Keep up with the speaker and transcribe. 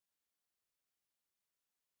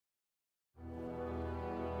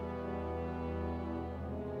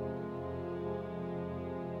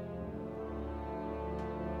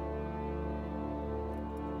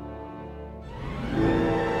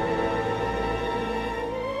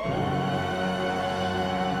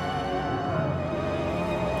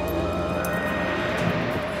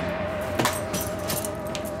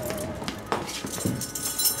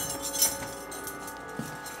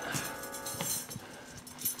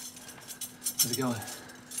How's it going?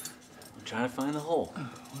 I'm trying to find the hole. Oh,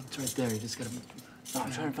 well, it's right there. You just gotta... No,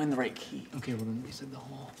 I'm trying to find the right key. Okay, well then you said the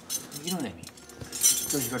hole. You know what I mean.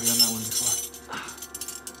 So you've already done that one before.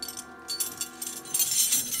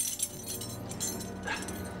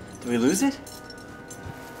 Do we lose it?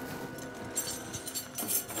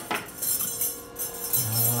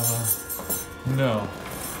 No.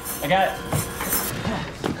 I got it.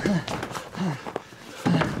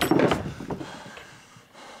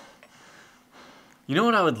 You know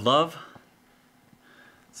what I would love?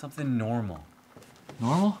 Something normal.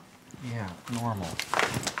 Normal? Yeah, normal.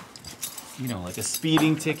 You know, like a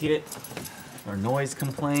speeding ticket, or noise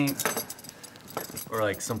complaint, or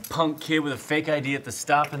like some punk kid with a fake ID at the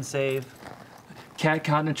stop and save. Cat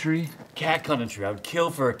caught in a tree? Cat caught in a tree. I would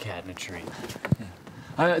kill for a cat in a tree.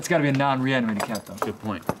 Yeah. It's gotta be a non-reanimated cat, though. Good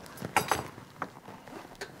point.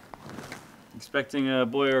 Expecting a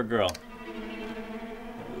boy or a girl?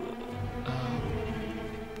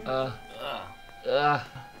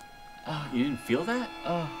 You didn't feel that?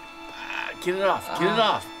 Get it off. Get it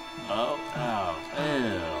off. Oh,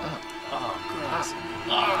 ew. Gross.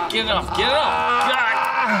 Get it off. Get it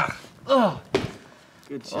off.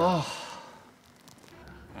 Good job. All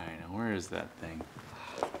right, now where is that thing?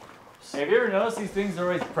 Hey, have you ever noticed these things are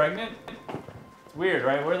always pregnant? It's weird,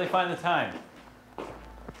 right? Where do they find the time?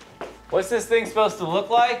 What's this thing supposed to look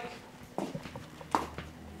like?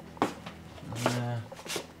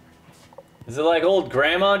 Is it like old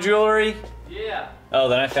grandma jewelry? Yeah. Oh,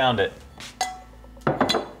 then I found it.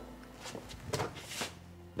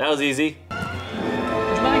 That was easy. Would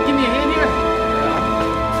you mind giving me a hand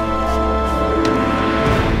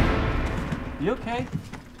here? You okay?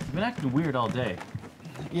 You've been acting weird all day.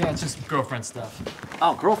 Yeah, it's just girlfriend stuff.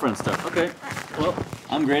 Oh, girlfriend stuff. Okay. Well,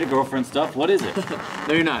 I'm great at girlfriend stuff. What is it?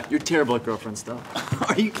 No, you're not. You're terrible at girlfriend stuff.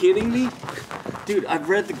 Are you kidding me? Dude, I've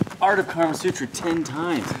read The Art of Kama Sutra 10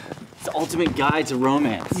 times. It's the ultimate guide to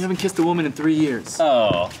romance. You haven't kissed a woman in 3 years.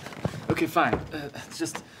 Oh. Okay, fine. It's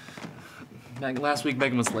just... last week,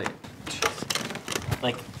 Megan was late.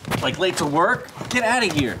 Like late to work? Get out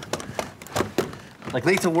of here. Like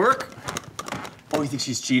late to work? Oh, you think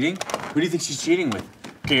she's cheating? Who do you think she's cheating with?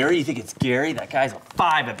 Gary? You think it's Gary? That guy's a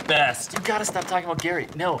 5 at best. You gotta stop talking about Gary.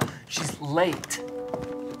 No, she's late.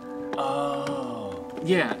 Oh.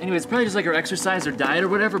 Yeah, anyway, it's probably just like her exercise or diet or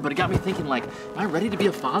whatever, but it got me thinking, like, am I ready to be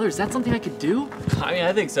a father? Is that something I could do? I mean,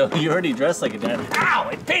 I think so. You already dressed like a dad. Ow!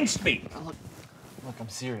 It pinched me! Look, I'm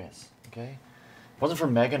serious, okay? If it wasn't for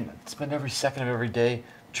Megan, I'd spend every second of every day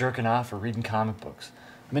jerking off or reading comic books.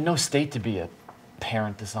 I'm in no state to be a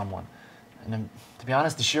parent to someone. And then, to be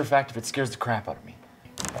honest, the sheer fact of it scares the crap out of me.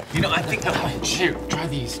 You know, I think... Here, try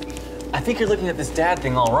these. I think you're looking at this dad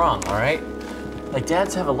thing all wrong, all right? Like,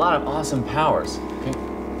 dads have a lot of awesome powers. Okay?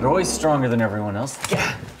 They're always stronger than everyone else.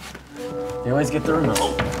 Yeah. They always get the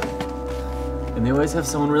remote. And they always have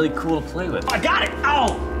someone really cool to play with. I got it!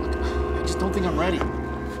 Ow! I just don't think I'm ready.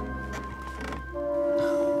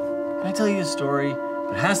 Can I tell you a story?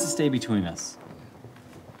 It has to stay between us.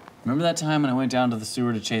 Remember that time when I went down to the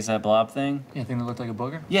sewer to chase that blob thing? Yeah, thing that looked like a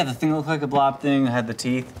booger? Yeah, the thing that looked like a blob thing that had the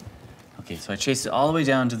teeth. Okay, so I chased it all the way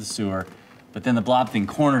down to the sewer, but then the blob thing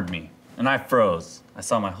cornered me, and I froze. I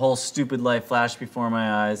saw my whole stupid life flash before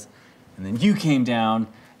my eyes, and then you came down,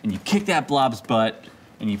 and you kicked that blob's butt,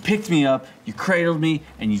 and you picked me up, you cradled me,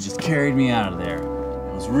 and you just carried me out of there.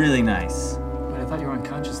 It was really nice. Wait, I thought you were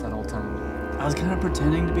unconscious that whole time. I was kind of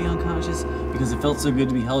pretending to be unconscious because it felt so good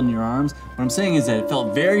to be held in your arms. What I'm saying is that it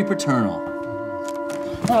felt very paternal.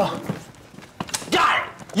 Oh. Got it!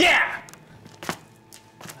 Yeah!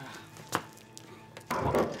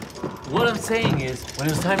 What I'm saying is, when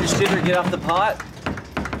it was time to shit or get off the pot,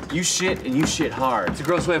 you shit and you shit hard. It's a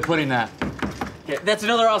gross way of putting that. Yeah, that's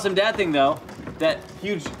another awesome dad thing, though. That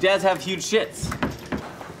dads have huge shits.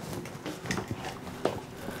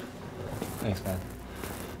 Thanks, man.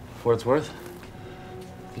 For what it's worth,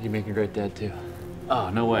 I think you make a great dad, too. Oh,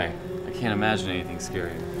 no way. I can't imagine anything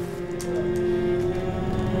scarier.